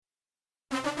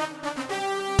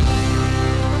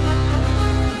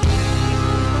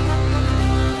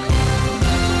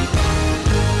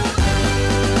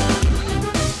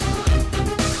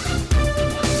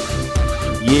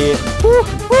Yeah.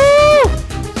 Woo-hoo!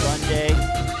 Sunday,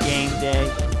 game day.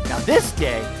 Now this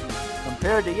day,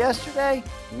 compared to yesterday,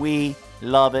 we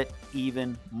love it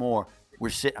even more.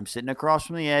 I'm sitting across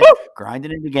from the edge,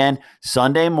 grinding it again,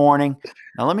 Sunday morning.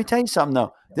 Now let me tell you something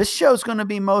though. This show's going to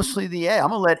be mostly the Ed. I'm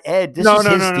going to let Ed. This is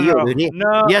his deal.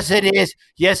 No. Yes, it is.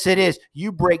 Yes, it is.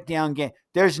 You break down game.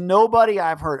 There's nobody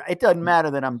I've heard. It doesn't matter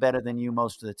that I'm better than you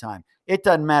most of the time. It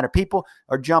doesn't matter. People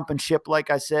are jumping ship, like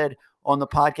I said on the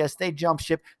podcast. They jump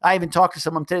ship. I even talked to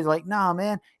someone today. They're like, nah,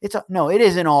 man, no, it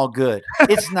isn't all good.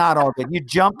 It's not all good. You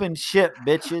jumping ship,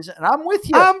 bitches. And I'm with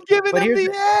you. I'm giving them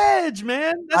the edge,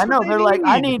 man. That's I know. what They're need. like,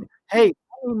 I need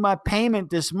my payment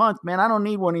this month, man. I don't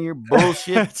need one of your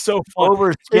bullshit. It's so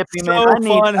fun. It's so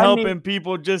fun helping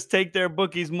people just take their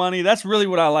bookies' money. That's really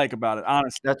what I like about it,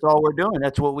 honestly. That's all we're doing.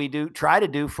 That's what we do. Try to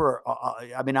do for.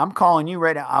 I'm calling you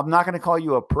right now. I'm not going to call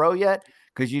you a pro yet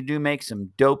because you do make some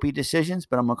dopey decisions,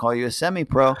 but I'm going to call you a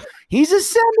semi-pro. He's a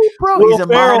semi-pro. He's a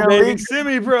minor league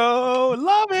semi-pro.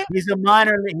 Love it. He's a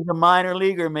minor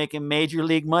leaguer making major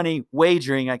league money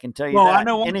wagering. I can tell you that. Well, I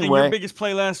know one thing. Your biggest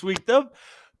play last week, though.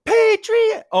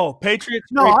 Patriots.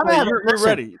 No, you're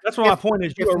ready. That's what my point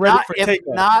is. You are ready for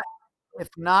takeoff. If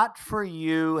not for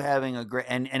you having a great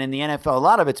and in the NFL, a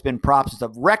lot of it's been props and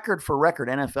stuff. Record for record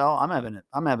NFL,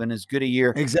 I'm having as good a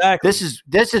year. Exactly.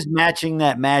 This is matching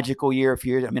that magical year a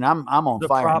few years. I mean, I'm on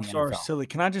fire. The props are silly.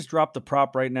 Can I just drop the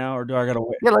prop right now, or do I gotta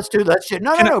wait? Yeah, let's do that shit.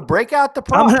 No. Break out the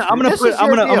props. I'm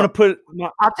gonna put.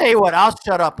 I'll tell you what. I'll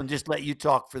shut up and just let you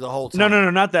talk for the whole time.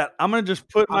 No, not that. I'm gonna just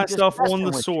put myself on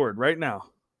the sword right now.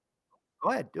 Go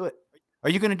ahead, do it. Are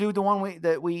you gonna do the one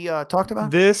that we talked about?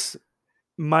 This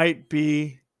might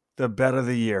be the bet of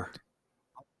the year.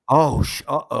 Oh,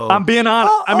 I'm being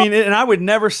honest. I mean, and I would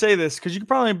never say this because you can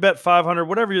probably bet 500,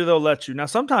 whatever they'll let you. Now,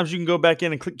 sometimes you can go back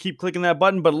in and keep clicking that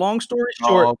button, but long story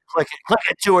short, click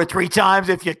it 2 or 3 times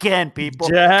if you can, people.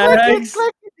 Jags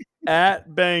at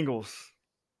Bengals.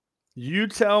 You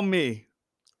tell me.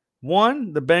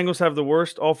 One, the Bengals have the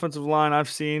worst offensive line I've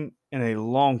seen in a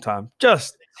long time.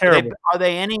 Just terrible. Are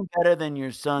they any better than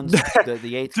your son's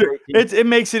the eighth grade team? It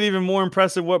makes it even more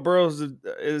impressive what Burrow's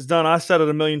has done. I said it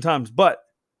a million times. But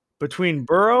between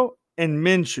Burrow and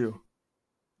Minshew,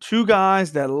 2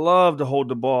 guys that love to hold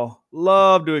the ball,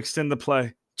 love to extend the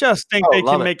play, just think they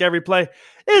can make every play.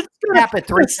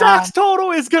 The sacks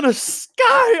total is going to sky.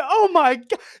 Oh, my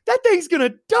God. That thing's going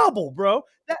to double, bro.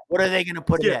 What are they going to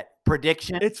put it at?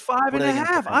 Prediction? It's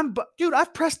 5.5. Dude,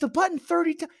 I've pressed the button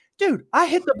 30 times. Dude, I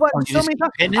hit the button so many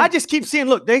times. I just keep seeing.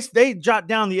 Look, they jot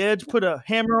down the edge, put a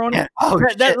hammer on it.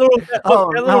 That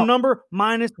little number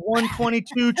minus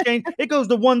 122 change. It goes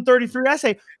to 133. I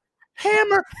say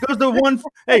hammer goes to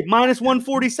minus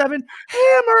 147.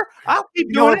 Hammer. I'll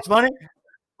keep doing it. It's funny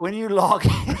when you log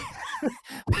in.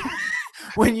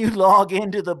 When you log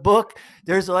into the book,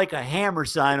 there's like a hammer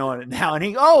sign on it now. And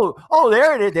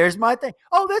there it is. There's my thing.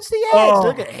 Oh, that's the edge.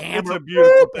 Look at hammer. It's a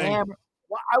beautiful thing. Hammer.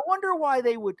 Well, I wonder why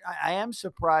they would. I am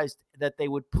surprised that they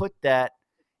would put that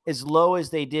as low as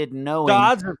they did, knowing the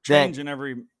odds are changing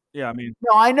every. Yeah, I mean.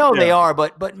 No, I know they are,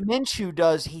 but Minshew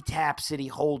does. He taps it. He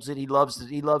holds it. He loves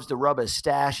to rub his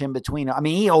stash in between. I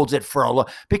mean, he holds it for a long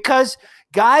because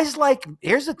guys like.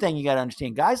 Here's the thing you got to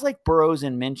understand: guys like Burrows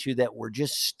and Minshew that were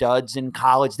just studs in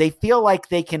college, they feel like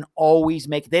they can always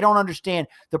make it. They don't understand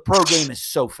the pro game is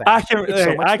so fast.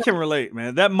 I can relate,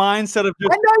 man. That mindset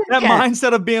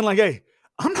of being like, hey,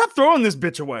 I'm not throwing this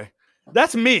bitch away.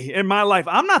 That's me in my life.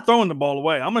 I'm not throwing the ball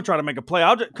away. I'm gonna try to make a play.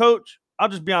 I'll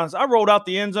just be honest. I rolled out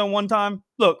the end zone one time.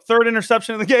 Look, 3rd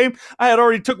interception of the game. I had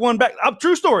already took one back.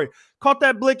 True story. Caught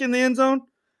that blick in the end zone.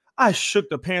 I shook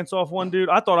the pants off one dude.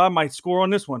 I thought I might score on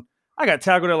this one. I got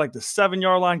tackled at like the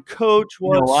 7-yard line. Coach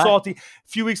was salty. A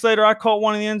few weeks later, I caught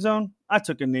one in the end zone. I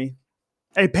took a knee.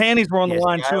 Hey, panties were on the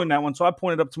line too in that one. So I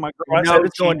pointed up to my girl. I said,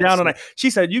 it's going down tonight.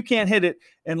 She said, you can't hit it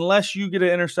unless you get an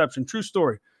interception. True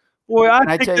story. Boy,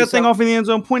 I picked that thing off in the end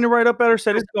zone, pointed right up at her,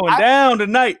 said, it's going down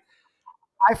tonight.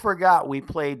 I forgot we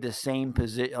played the same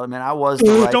position. I mean, I was the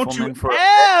rifleman. Don't you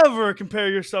ever compare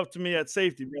yourself to me at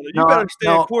safety, brother. You better stay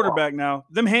at quarterback now.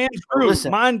 Them hands grew.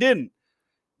 Mine didn't.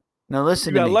 No,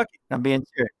 listen to me. Lucky. I'm being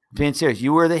serious.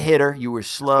 You were the hitter. You were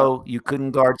slow. You couldn't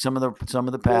guard some of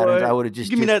the patterns. I would have just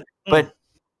give me that. But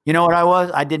you know what I was?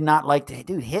 I did not like to,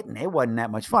 dude, hitting. It wasn't that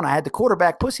much fun. I had the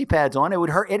quarterback pussy pads on. It would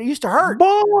hurt. It used to hurt.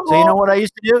 Ball. So you know what I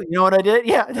used to do? You know what I did?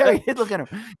 Yeah, there he is. Look at him.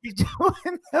 He's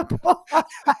doing the ball.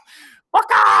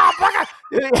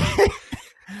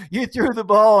 You threw the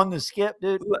ball on the skip,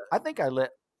 dude. I think I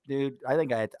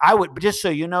would, just so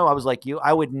you know, I was like you.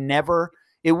 I would never,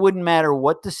 it wouldn't matter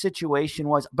what the situation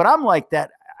was. But I'm like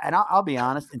that. I'll be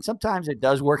honest, and sometimes it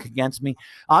does work against me.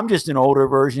 I'm just an older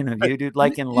version of you, dude.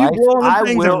 Like in life,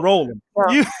 I will roll them.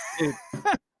 Dude,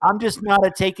 I'm just not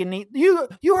a take a knee.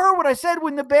 You heard what I said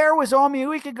when the bear was on me a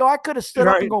week ago. I could have stood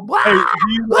up and go, blah, hey,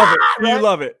 you blah, love it. right? You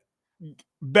love it.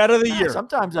 Bet of the year.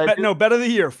 Sometimes I do. No, bet of the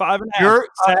year. 5.5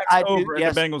 sacks over in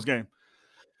the Bengals game.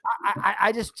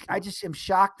 I just am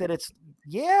shocked that it's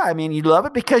I mean, you love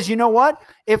it because you know what?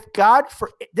 If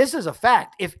this is a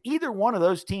fact. If either one of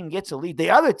those teams gets a lead, the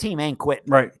other team ain't quitting.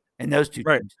 Right. And those two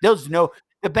teams.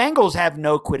 The Bengals have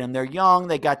no quitting. They're young.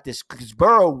 They got this because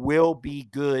Burrow will be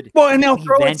good. Well, and they'll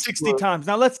throw it 60 times.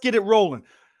 Now let's get it rolling.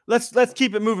 Let's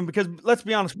keep it moving because let's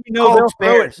be honest. We know they'll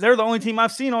throw it. They're the only team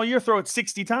I've seen all year throw it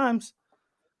 60 times.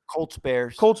 Colts,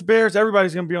 Bears.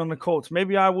 Everybody's going to be on the Colts.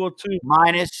 Maybe I will too.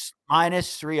 Minus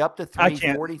 3 up to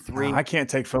 343. I can't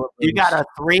take Philip. You got a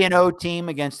 3-0 team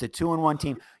against a 2-1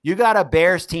 team. You got a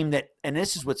Bears team and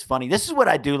this is what's funny. This is what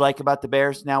I do like about the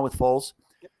Bears now with Foles.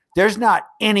 There's not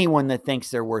anyone that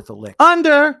thinks they're worth a lick.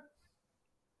 Under.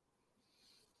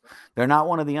 They're not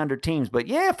one of the under teams, but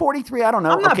 43. I don't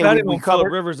know. I'm not betting on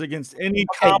Philip Rivers against any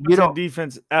competent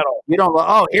defense at all. You don't.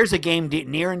 Oh, here's a game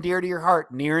near and dear to your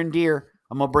heart. Near and dear.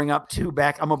 I'm gonna bring up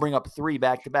 3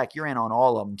 back to back. You're in on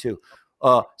all of them too.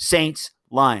 Saints,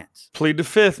 Lions. Plead the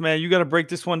fifth, man. You got to break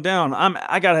this one down.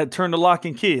 I got to turn the lock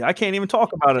and key. I can't even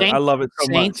talk about it. I love it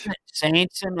so much.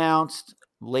 Saints announced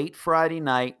late Friday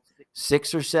night,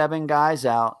 6 or 7 guys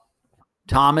out.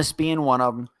 Thomas being one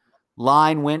of them.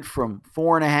 Line went from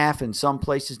 4.5 in some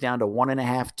places down to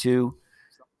 1.5, 2.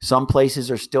 Some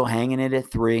places are still hanging it at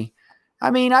 3. I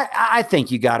mean, I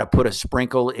think you got to put a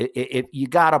sprinkle. If you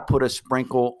got to put a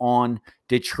sprinkle on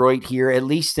Detroit here, at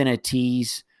least in a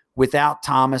tease, without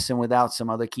Thomas and without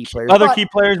some other key players. Key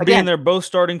players being their both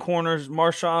starting corners,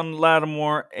 Marshawn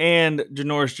Lattimore and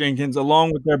Janoris Jenkins,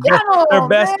 along with their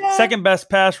second best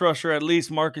pass rusher, at least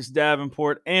Marcus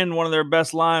Davenport, and one of their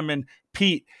best linemen,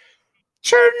 Pete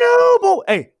Chernobyl.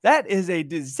 Hey, that is a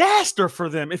disaster for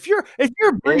them. If you're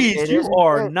Breeze, you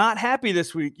are not happy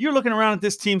this week. You're looking around at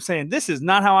this team saying, this is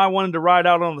not how I wanted to ride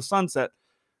out on the sunset.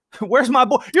 Where's my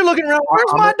boy? You're looking around,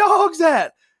 where's my dogs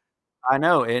at? I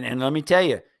know, and let me tell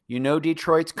you,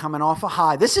 Detroit's coming off a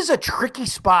high. This is a tricky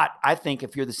spot, I think,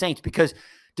 if you're the Saints, because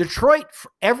Detroit,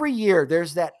 every year,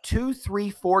 there's that 2,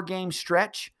 3, 4 game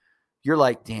stretch. You're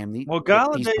like, damn, these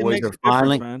boys are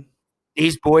finally, man.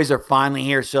 These boys are finally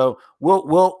here. So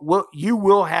you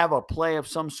will have a play of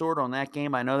some sort on that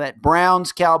game. I know that.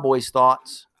 Browns, Cowboys,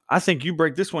 thoughts? I think you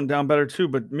break this one down better too.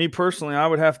 But me personally, I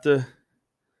would have to.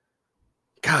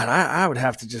 God, I would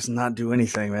have to just not do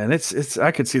anything, man. It's.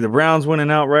 I could see the Browns winning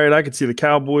outright. I could see the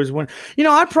Cowboys win.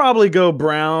 I'd probably go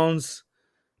Browns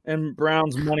and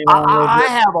Browns money line.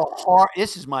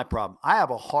 This is my problem. I have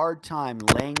a hard time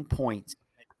laying points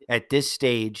at this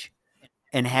stage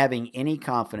and having any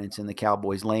confidence in the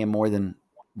Cowboys laying more than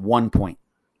 1 point.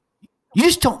 You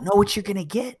just don't know what you're going to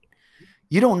get.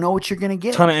 You don't know what you're going to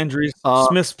get. Ton of injuries.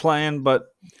 Smith's playing,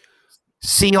 but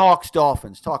Seahawks,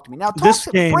 Dolphins. Talk to me now.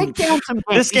 Break down some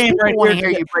games. This game right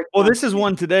here. This is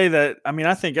one today that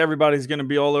I think everybody's going to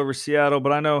be all over Seattle,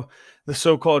 but I know the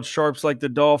so-called sharps like the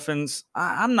Dolphins.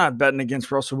 I'm not betting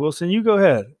against Russell Wilson. You go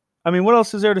ahead. What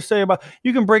else is there to say about –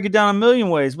 you can break it down a million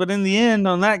ways, but in the end,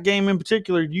 on that game in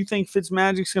particular, do you think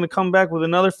Fitzmagic's going to come back with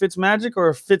another Fitzmagic or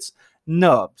a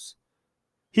Fitznubs?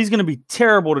 He's going to be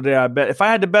terrible today, I bet. If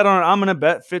I had to bet on it, I'm going to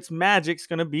bet Fitzmagic's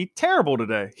going to be terrible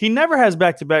today. He never has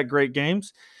back-to-back great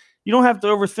games. You don't have to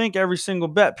overthink every single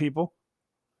bet, people.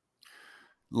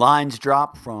 Lines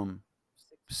drop from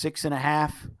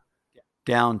 6.5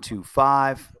 down to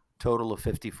 5, total of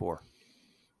 54.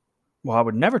 Well, I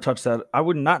would never touch that. I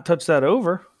would not touch that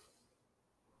over.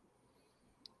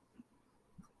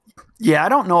 Yeah, I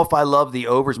don't know if I love the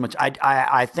overs much.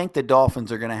 I think the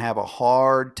Dolphins are going to have a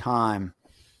hard time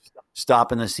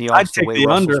stopping the Seahawks. I'd take the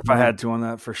under if I had to on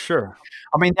that for sure.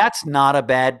 That's not a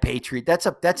bad Patriot. That's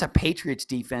a Patriots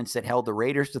defense that held the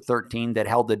Raiders to 13, that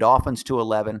held the Dolphins to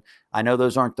 11. I know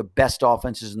those aren't the best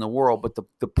offenses in the world, but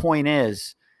the point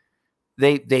is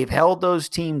they've held those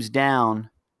teams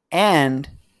down, and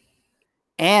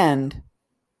the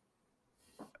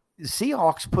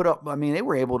Seahawks put up, they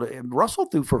were able to – Russell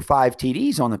threw for 5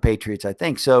 TDs on the Patriots, I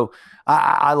think. So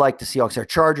I like the Seahawks there.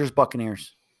 Chargers,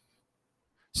 Buccaneers.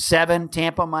 7,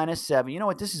 Tampa -7. You know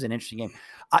what? This is an interesting game.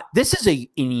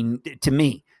 To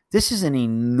me, this is an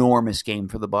enormous game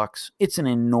for the Bucs. It's an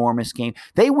enormous game.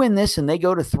 They win this and they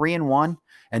go to 3-1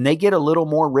 and they get a little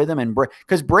more rhythm.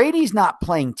 Because Brady's not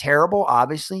playing terrible,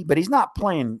 obviously, but he's not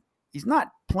playing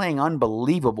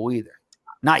unbelievable either.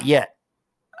 Not yet.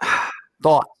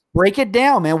 Thoughts? Break it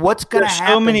down, man. What's going to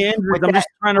happen? So many injuries. I'm just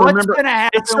trying to remember.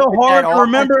 It's so hard to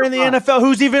remember in the NFL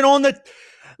who's even on the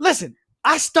 – listen,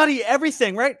 I study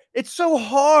everything, right? It's so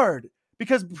hard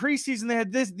because preseason they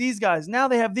had these guys. Now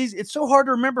they have these. It's so hard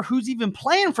to remember who's even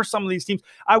playing for some of these teams.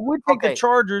 I would take the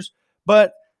Chargers,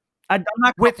 but I'm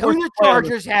not with who the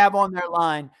Chargers have on their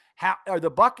line.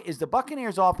 Is the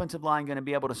Buccaneers offensive line going to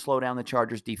be able to slow down the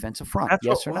Chargers defensive front?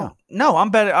 Yes or no? No,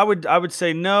 I'm betting. I would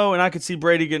say no, and I could see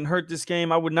Brady getting hurt this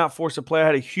game. I would not force a play. I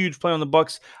had a huge play on the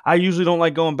Bucs. I usually don't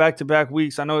like going back-to-back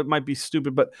weeks. I know it might be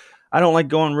stupid, but I don't like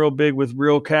going real big with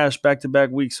real cash back-to-back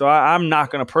weeks. So I'm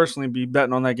not going to personally be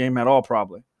betting on that game at all,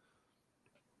 probably.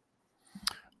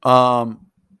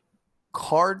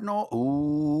 Cardinal.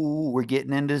 Ooh, we're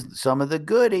getting into some of the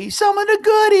goodies.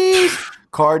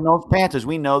 Cardinals, Panthers.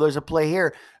 We know there's a play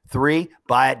here. 3,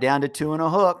 buy it down to 2 and a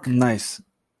hook. Nice.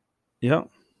 Yep.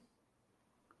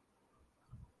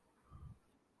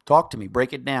 Talk to me.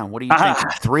 Break it down. What do you think?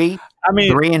 3?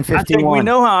 3 and 51. I think we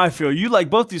know how I feel. You like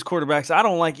both these quarterbacks. I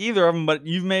don't like either of them, but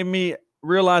you've made me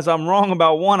realize I'm wrong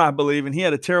about one, I believe, and he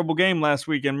had a terrible game last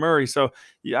week in Murray. So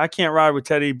I can't ride with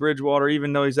Teddy Bridgewater,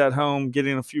 even though he's at home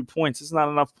getting a few points. It's not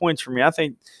enough points for me. I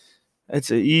think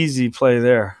it's an easy play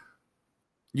there.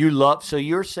 So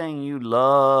you're saying you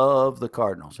love the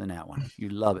Cardinals in that one. You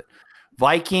love it.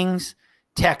 Vikings,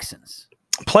 Texans.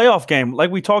 Playoff game,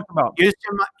 like we talked about.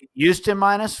 Houston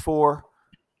 -4.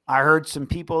 I heard some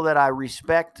people that I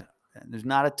respect. There's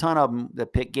not a ton of them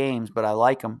that pick games, but I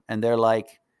like them. And they're like,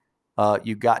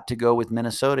 you got to go with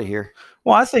Minnesota here.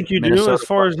 Well, I think you do as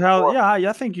far as how – yeah,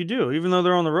 I think you do. Even though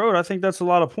they're on the road, I think that's a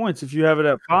lot of points if you have it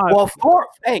at 5. Well,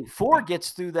 4 gets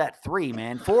through that 3,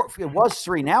 man. 4, it was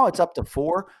 3. Now it's up to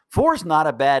 4. 4 is not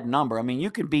a bad number. I mean,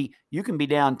 you can be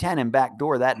down 10 and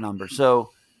backdoor that number. So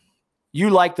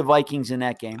you like the Vikings in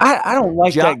that game. I don't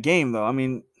like that game, though. I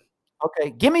mean –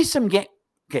 okay, give me some game.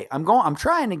 Okay, I'm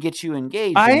trying to get you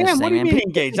engaged. I am. What do you mean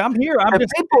engaged? I'm here.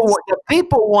 The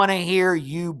people want to hear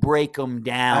you break them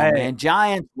down, man.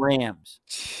 Giants, Rams.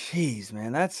 Jeez,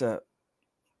 man, that's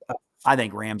I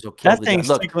think Rams will kill that thing's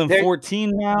cycling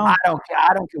 14 now. I don't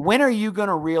care. When are you going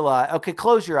to realize? Okay,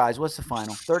 close your eyes. What's the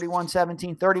final?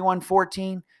 31-17,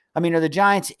 31-14. I mean, are the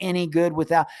Giants any good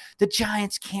without – the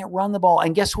Giants can't run the ball.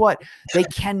 And guess what? They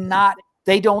cannot –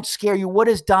 they don't scare you. What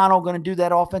is Donald going to do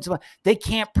that offensive line? They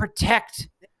can't protect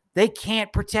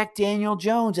Daniel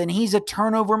Jones, and he's a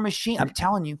turnover machine. I'm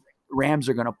telling you, the Rams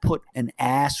are going to put an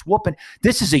ass whooping.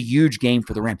 This is a huge game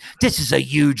for the Rams.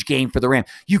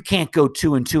 You can't go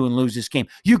 2-2 and lose this game.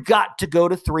 You got to go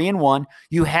to 3-1.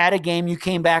 You had a game. You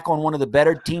came back on one of the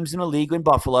better teams in the league in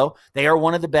Buffalo. They are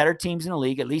one of the better teams in the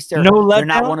league. At least they're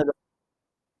not one of the.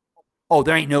 Oh,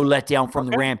 there ain't no letdown from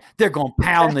the Rams. They're going to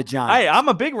pound the Giants. Hey, I'm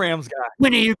a big Rams guy.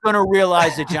 When are you going to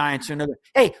realize the Giants are no good?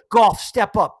 Hey, Goff,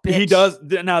 step up, bitch. He does.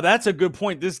 Now, that's a good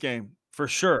point this game, for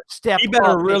sure. He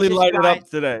better really light it up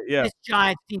today. Yeah. This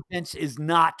Giants defense is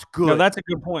not good. No, that's a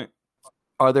good point.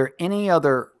 Are there any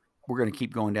other – we're going to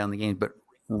keep going down the games, but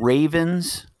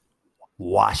Ravens,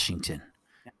 Washington.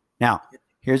 Now,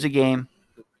 here's a game.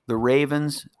 The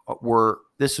Ravens were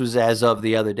 – this was as of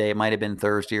the other day. It might have been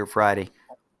Thursday or Friday.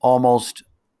 Almost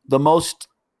the most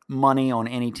money on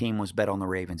any team was bet on the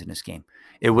Ravens in this game.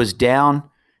 It was down.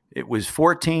 It was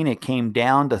 14. It came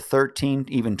down to 13,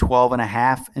 even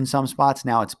 12.5 in some spots.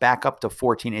 Now it's back up to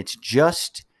 14. It's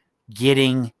just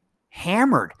getting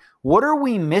hammered. What are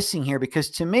we missing here?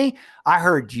 Because to me, I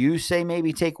heard you say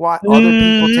maybe take other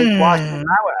people take Washington.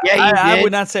 I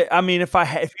would not say. I mean, if you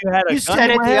had a you said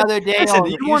it the other day.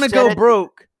 You want to go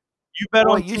broke? You bet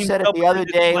on. You said it the other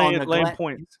day on the lane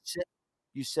points.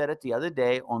 You said it the other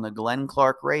day on the Glenn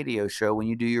Clark radio show when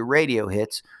you do your radio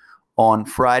hits on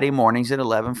Friday mornings at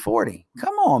 11:40.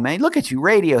 Come on, man. Look at you,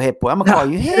 radio hit boy. I'm going to call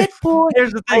you hit boy.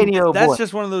 Here's the thing. Radio That's boy.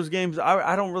 Just one of those games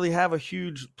I don't really have a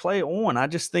huge play on. I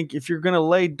just think if you're going to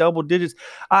lay double digits,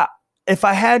 if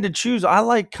I had to choose, I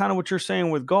like kind of what you're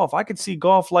saying with Goff. I could see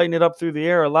Goff lighting it up through the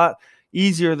air a lot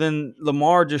easier than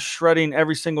Lamar just shredding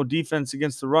every single defense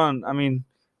against the run. I mean,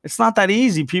 it's not that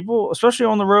easy, people, especially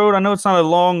on the road. I know it's not a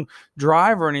long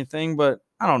drive or anything, but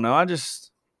I don't know.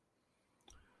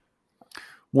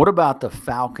 What about the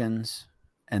Falcons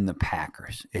and the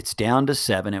Packers? It's down to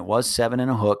 7. It was 7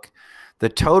 and a hook. The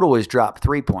total has dropped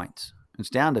 3 points. It's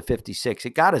down to 56.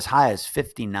 It got as high as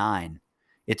 59.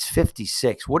 It's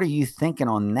 56. What are you thinking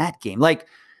on that game? Like,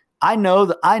 I know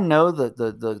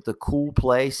the cool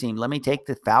play seemed, let me take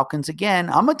the Falcons again.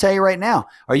 I'm going to tell you right now,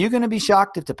 are you going to be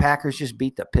shocked if the Packers just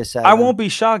beat the piss out of them? I won't be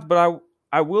shocked, but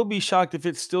I will be shocked if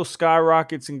it still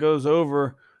skyrockets and goes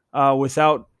over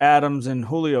without Adams and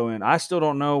Julio in. I still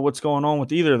don't know what's going on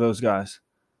with either of those guys.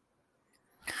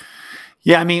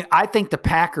 Yeah, I mean, I think the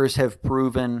Packers have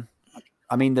proven.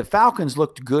 I mean, the Falcons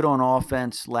looked good on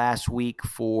offense last week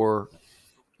for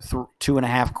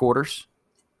 2.5 quarters,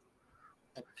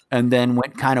 and then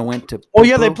went to. Oh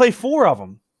yeah, they play 4 of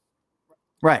them.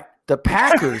 Right. The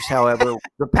Packers, however,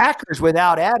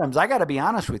 without Adams, I got to be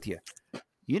honest with you.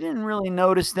 You didn't really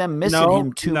notice them missing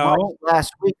him too much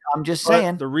last week. I'm just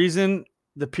saying. The reason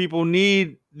the people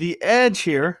need the edge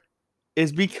here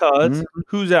is because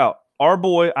who's out? Our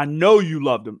boy, I know you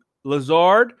loved him.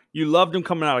 Lazard, you loved him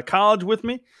coming out of college with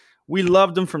me. We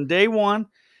loved him from day one.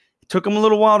 It took him a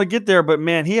little while to get there, but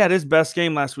man, he had his best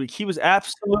game last week. He was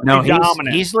absolutely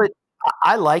dominant.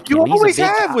 I like him. You always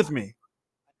have with me.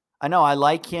 I know. I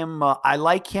like him. I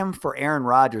like him for Aaron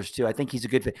Rodgers too. I think he's a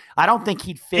good fit. I don't think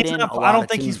he'd fit in. I don't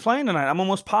think he's playing tonight. I'm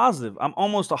almost positive. I'm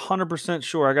almost 100%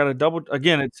 sure. I got to double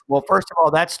again. Well, first of all,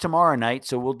 that's tomorrow night,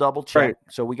 so we'll double check. Right.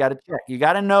 So we got to check. You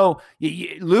got to know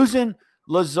losing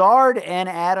Lazard and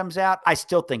Adams out. I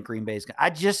still think Green Bay's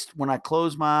going. When I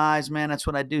close my eyes, man, that's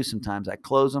what I do. Sometimes I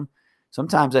close them.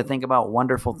 Sometimes I think about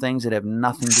wonderful things that have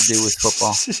nothing to do with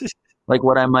football. Like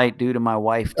what I might do to my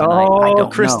wife tonight. I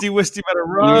don't Christy know. Wisty better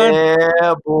run.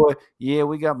 Yeah, boy. Yeah,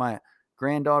 we got my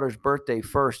granddaughter's birthday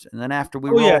first, and then after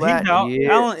we roll that,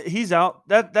 Alan, he's out.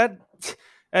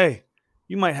 Hey,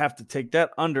 you might have to take that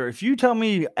under. If you tell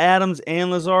me Adams and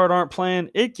Lazard aren't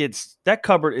playing, that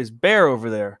cupboard is bare over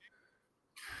there.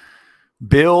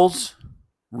 Bills,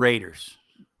 Raiders.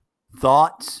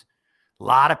 Thoughts? A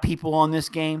lot of people on this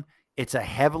game. It's a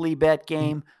heavily bet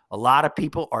game. A lot of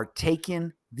people are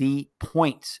taking the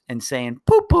points and saying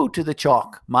poo-poo to the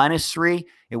chalk. -3.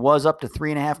 It was up to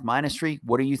 3.5, -3.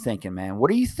 What are you thinking, man?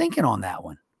 What are you thinking on that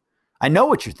one? I know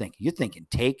what you're thinking. You're thinking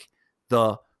take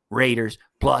the Raiders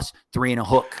 +3 and a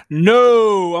hook.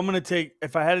 No, I'm going to take –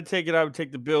 if I had to take it, I would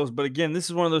take the Bills. But, again, this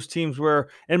is one of those teams where,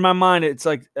 in my mind, it's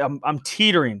like I'm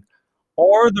teetering.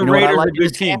 Or the Raiders are a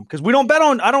good team. Because we don't bet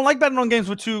on – I don't like betting on games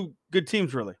with 2 good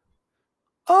teams, really.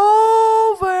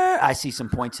 Over. I see some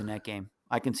points in that game.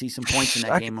 I can see some points in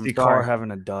that game. I'm sorry. Carr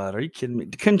having a dud. Are you kidding me?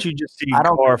 Couldn't you just see Carr? I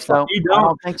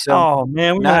don't think so. Oh,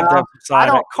 man. We have to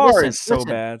decide it. Carr is so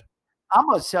bad. I'm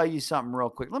going to tell you something real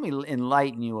quick. Let me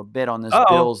enlighten you a bit on this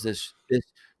Bills,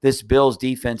 this Bills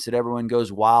defense that everyone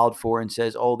goes wild for and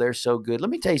says, oh, they're so good. Let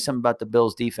me tell you something about the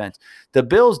Bills defense. The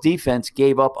Bills defense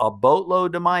gave up a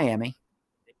boatload to Miami.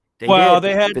 They had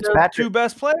their 2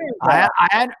 best players.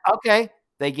 Okay.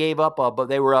 They gave up, but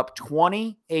they were up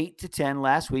 28-10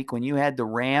 last week when you had the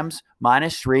Rams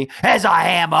 -3 as a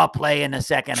hammer play in the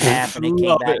second half, and they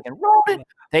came back and rolled it.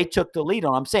 They took the lead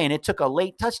on. I'm saying it took a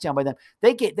late touchdown by them.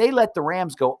 They let the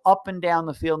Rams go up and down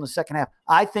the field in the second half.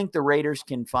 I think the Raiders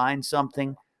can find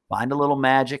something, find a little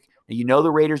magic. You know the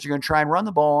Raiders are going to try and run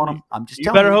the ball on them. I'm just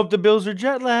telling you. You better hope the Bills are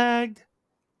jet lagged.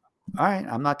 All right,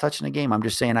 I'm not touching the game. I'm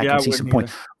just saying I can see some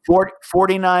points.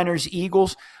 49ers,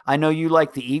 Eagles. I know you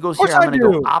like the Eagles here. I'm going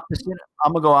to go opposite.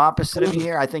 I'm going to go opposite of you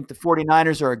here. I think the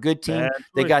 49ers are a good team.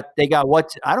 They got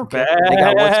what? I don't care. They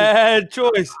got bad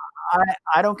choice.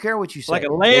 I don't care what you say. Like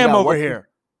a lamb over here.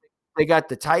 They got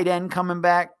the tight end coming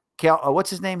back. What's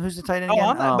his name? Who's the tight end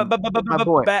again? My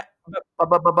boy.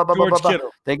 George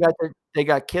Kittle. They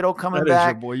got Kittle coming back. That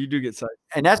is your boy. You do get psyched.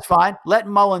 And that's fine. Let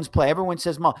Mullins play. Everyone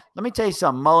says Mullins. Let me tell you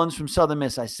something. Mullins from Southern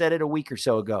Miss. I said it a week or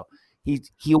so ago.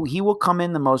 He will come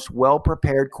in the most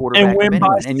well-prepared quarterback and win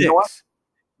by 6. And you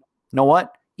know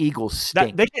what? Eagles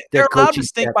stink. They're allowed to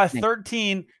stink by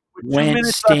 13 with 2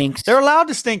 minutes stinks. Left. They're allowed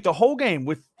to stink the whole game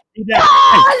with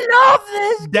I love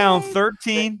this. Down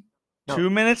 13, 2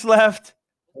 minutes left.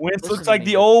 Wentz looks like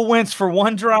the old Wentz for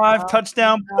one drive,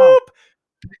 touchdown, boop.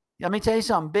 Let me tell you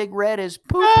something. Big Red is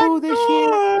poo-poo this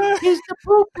year. He's the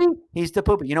poopy. He's the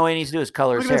poopy. You know what he needs to do is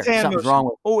color his hair. Something's wrong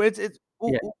with it. Oh, it's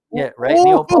yeah, right.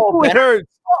 It hurts.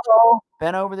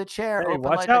 Bent over the chair. Hey, open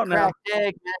watch like out a now. cracked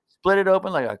egg. Split it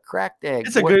open like a cracked egg.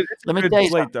 It's a good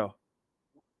slate, though.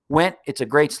 It's a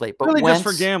great slate. But really just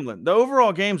for gambling. The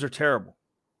overall games are terrible.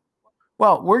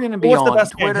 Well, we're going to be What's on the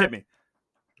best Twitter. Game? Hit me.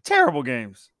 Terrible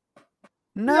games.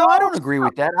 No, I don't agree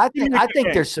with that. I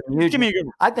think there's some huge. Give me a good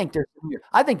one. I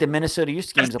think the Minnesota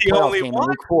Houston game's a playoff game in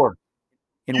week 4.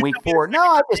 In week 4. No,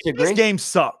 I disagree. These games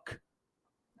suck.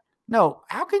 No,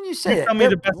 how can you say that? Tell me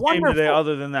the best game today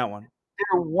other than that one.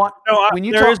 They're one. No, when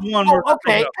you there is one.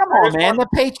 Okay, come on, man. The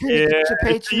Patriots. Yeah, the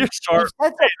Patriots. You're sharp.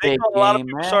 That's a big game,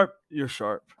 man. Sharp. You're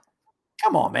sharp.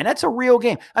 Come on, man. That's a real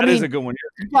game. That is a good one.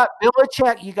 You got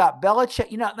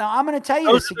Belichick. You know, now I'm going to tell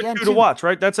you this again. To watch,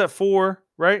 right? That's at 4,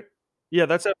 right? Yeah,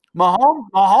 that's it.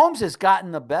 Mahomes has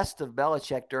gotten the best of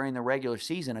Belichick during the regular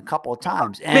season a couple of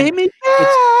times. And Made me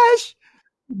cash.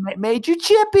 Made you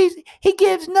chippies. He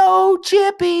gives no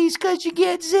chippies because you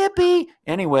get zippy.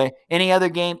 Anyway, any other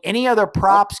game, any other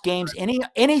props games,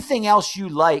 anything else you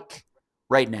like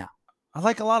right now? I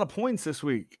like a lot of points this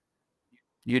week.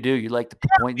 You do. You like the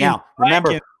point. Now,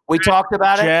 remember, we talked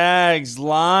about it. Jags,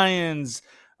 Lions.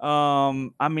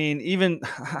 I mean, even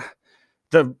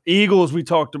the Eagles we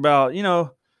talked about.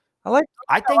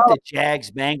 I think the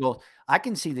Jags Bengals. I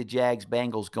can see the Jags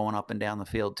Bengals going up and down the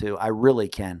field too. I really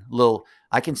can.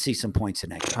 I can see some points in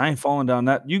that game. I ain't falling down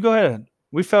that. You go ahead.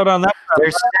 We fell down that.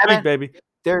 There's 7, week, baby.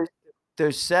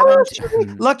 There's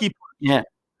 7. Lucky. Yeah.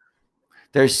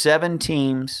 There's 7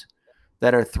 teams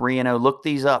that are 3-0. Look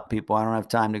these up, people. I don't have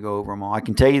time to go over them all. I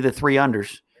can tell you the 3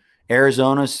 unders.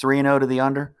 Arizona's 3-0 to the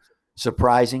under.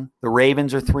 Surprising. The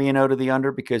Ravens are 3-0 to the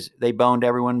under because they boned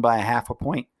everyone by a half a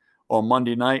point on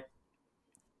Monday night.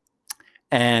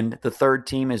 And the third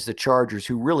team is the Chargers,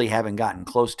 who really haven't gotten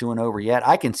close to an over yet.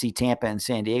 I can see Tampa and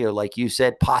San Diego, like you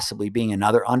said, possibly being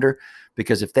another under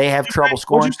because if they have trouble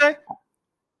scoring. What'd you say?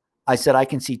 I said I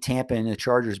can see Tampa and the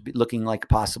Chargers looking like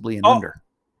possibly an under.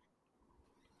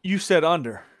 You said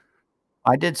under.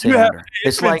 I did say under.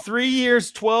 It's been like 3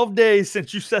 years, 12 days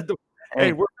since you said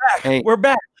hey, we're back. Hey, we're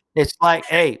back. It's like,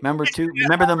 hey, remember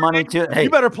the money too? Hey, you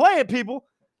better play it, people.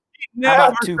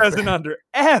 Never says an under.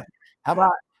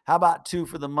 How about 2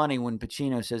 for the money when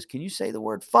Pacino says, "Can you say the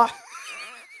word fuck?"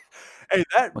 Hey,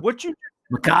 what you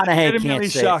McConaughey can't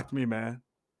say. Shocked me, man.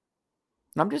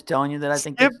 I'm just telling you that I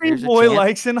think every boy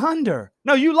likes an under.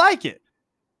 No, you like it.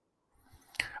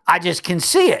 I just can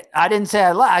see it. I didn't say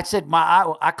I like. I said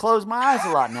I close my eyes a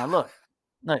lot now. Look,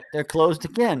 they're closed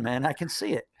again, man. I can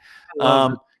see it.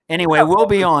 Anyway, we'll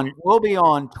be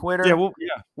on Twitter.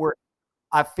 Yeah.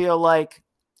 I feel like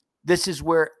this is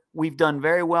where we've done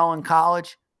very well in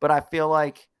college, but I feel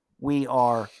like we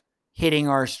are hitting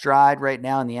our stride right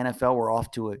now in the NFL. We're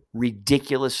off to a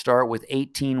ridiculous start with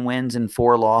 18 wins and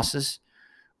 4 losses.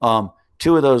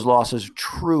 2 of those losses,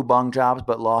 true bung jobs,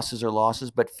 but losses are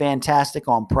losses, but fantastic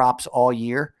on props all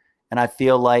year. And I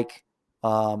feel like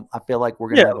we're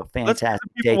going to have a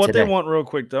fantastic day what today. They want real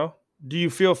quick though. Do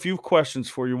you feel a few questions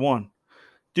for you? 1,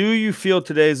 do you feel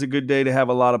today is a good day to have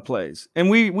a lot of plays? And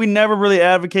we never really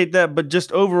advocate that, but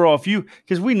just overall,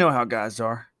 because we know how guys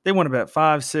are. They want to bet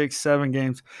 5, 6, 7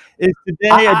 games. Is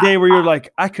today a day where you're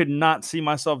like, I could not see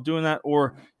myself doing that?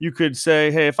 Or you could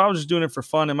say, hey, if I was just doing it for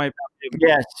fun, it might be.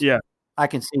 Yes. Yeah. I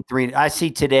can see 3. I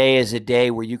see today as a day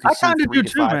where you can see 3 to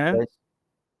 5 man. days.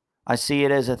 I see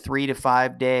it as a 3 to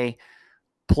 5 day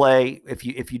play. If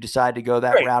you decide to go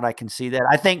that route, I can see that.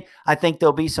 I think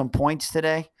there'll be some points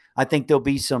today. I think there'll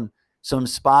be some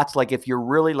spots, like if you're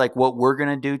really like what we're going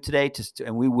to do today,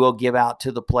 and we will give out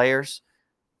to the players,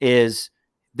 is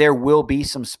there will be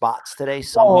some spots today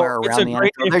somewhere around the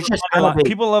NFL. There's just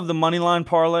people love the money line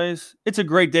parlays. It's a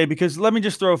great day because let me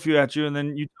just throw a few at you, and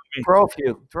then you throw a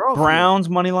few. Browns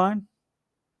money line,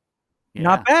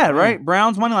 not bad, right?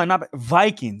 Browns money line, not bad.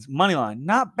 Vikings money line,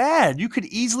 not bad. You could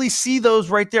easily see those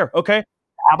right there. Okay,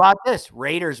 how about this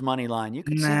Raiders money line? You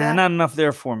could see that. Not enough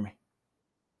there for me.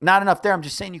 Not enough there. I'm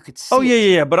just saying you could see. Oh,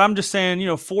 yeah. But I'm just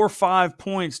saying, 4 or 5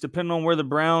 points, depending on where the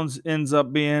Browns ends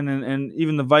up being, and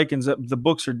even the Vikings, the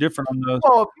books are different on those.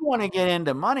 Well, if you want to get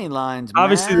into money lines,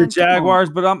 obviously the Jaguars,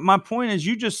 but my point is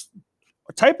you just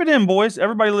type it in, boys.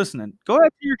 Everybody listening. Go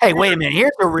ahead. Hey, wait a minute.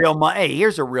 Here's a real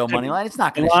money line. It's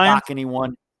not going to shock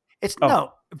anyone.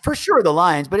 No, for sure the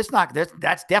Lions, but it's not.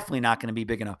 That's definitely not going to be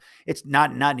big enough. It's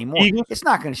not anymore. Eagles? It's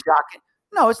not going to shock it.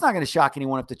 No, it's not going to shock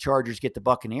anyone if the Chargers get the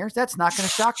Buccaneers. That's not going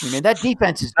to shock me, man. That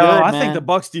defense is good, I think the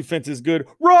Bucs defense is good.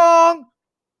 Wrong.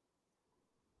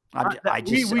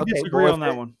 We disagree on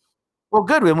that one. Well,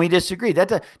 good when we disagree.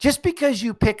 Just because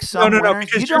you pick some no,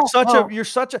 because you're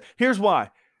such a. Here's why.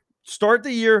 Start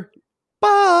the year,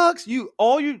 Bucs.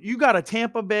 You got a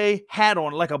Tampa Bay hat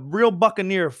on like a real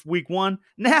Buccaneer week 1.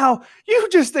 Now you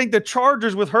just think the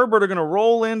Chargers with Herbert are going to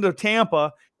roll into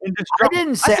Tampa. I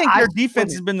think their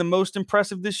defense has been the most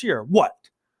impressive this year. What?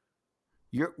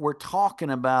 We're talking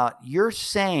about, you're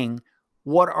saying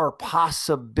what are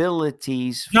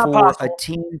possibilities a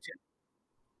team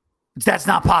that's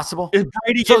not possible? Is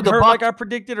Brady getting hurt like I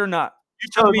predicted or not? You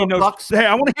tell me hey,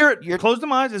 I want to hear it. Close the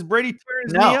eyes. Is Brady tearing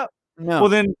his knee up? No. Well,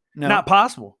 then not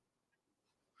possible.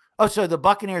 Oh, so the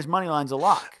Buccaneers money line's a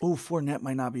lock. Oh, Fournette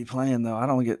might not be playing though. I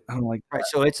don't like that. Right,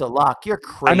 so it's a lock. You're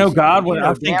crazy. I know Godwin.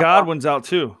 I think Godwin's out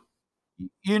too.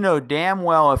 You know damn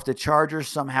well if the Chargers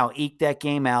somehow eke that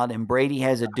game out and Brady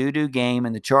has a doo-doo game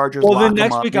and the Chargers lock then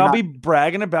next week I'll be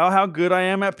bragging about how good I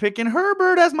am at picking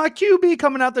Herbert as my QB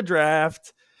coming out the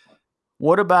draft.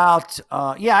 What about?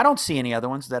 I don't see any other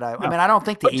ones that I mean, I don't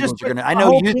think the Eagles are going to. I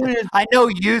know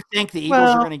you think the Eagles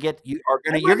are going to get. You're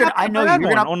going to. I know you're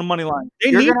going to on the money line.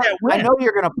 They need that win. I know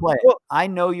you're going to play. Well, I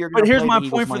know you're going to. But here's my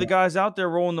point for the guys out there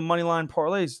rolling the money line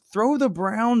parlays: throw the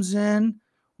Browns in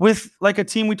with like a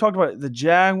team we talked about, the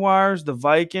Jaguars, the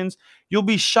Vikings. You'll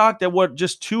be shocked at what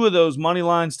just two of those money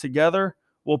lines together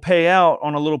will pay out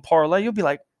on a little parlay. You'll be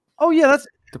like, oh yeah, that's.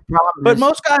 The problem but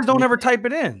most guys don't ever type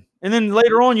it in. And then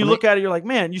later on, you look at it, you're like,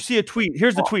 man, you see a tweet.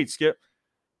 Here's the tweet, Skip.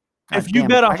 If you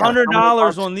bet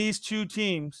 $100 on these two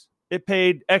teams, it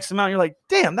paid X amount. You're like,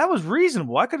 damn, that was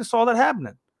reasonable. I could have saw that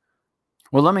happening.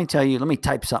 Well, let me tell you, let me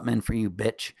type something in for you,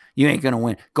 bitch. You ain't going to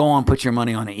win. Go on, put your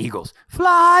money on the Eagles.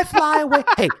 Fly away.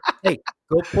 hey,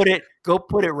 go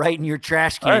put it right in your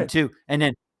trash can too. And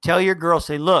then tell your girl,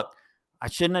 say, look, I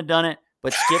shouldn't have done it.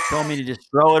 But Skip told me to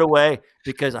just throw it away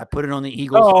because I put it on the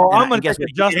Eagles. Oh, I'm going to take the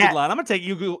adjusted line. I'm going to take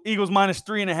Eagles minus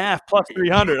 3.5 plus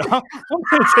 300. I'm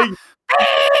going to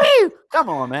take. Come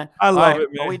on, man. I love it,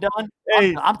 man. Are we done?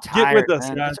 Hey, I'm tired. Get with us,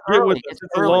 man. guys. Get with us.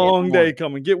 It's a long day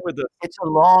coming. Get with us. It's a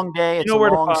long day. It's you know a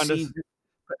where long to find season.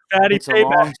 us. Fatty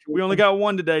payback. We only got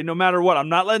one today. No matter what, I'm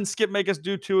not letting Skip make us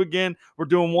do two again. We're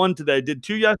doing one today. Did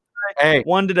two yesterday.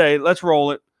 One today. Let's roll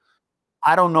it.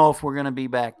 I don't know if we're going to be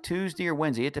back Tuesday or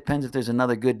Wednesday. It depends if there's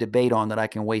another good debate on that I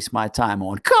can waste my time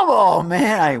on. Come on,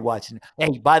 man. I ain't watching.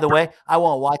 Hey, by the way, I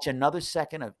won't watch another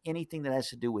second of anything that has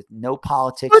to do with no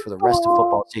politics for the rest of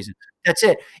football season. That's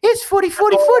it. It's footy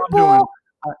football.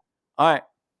 All right.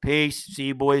 Peace. See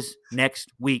you boys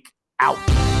next week. Out.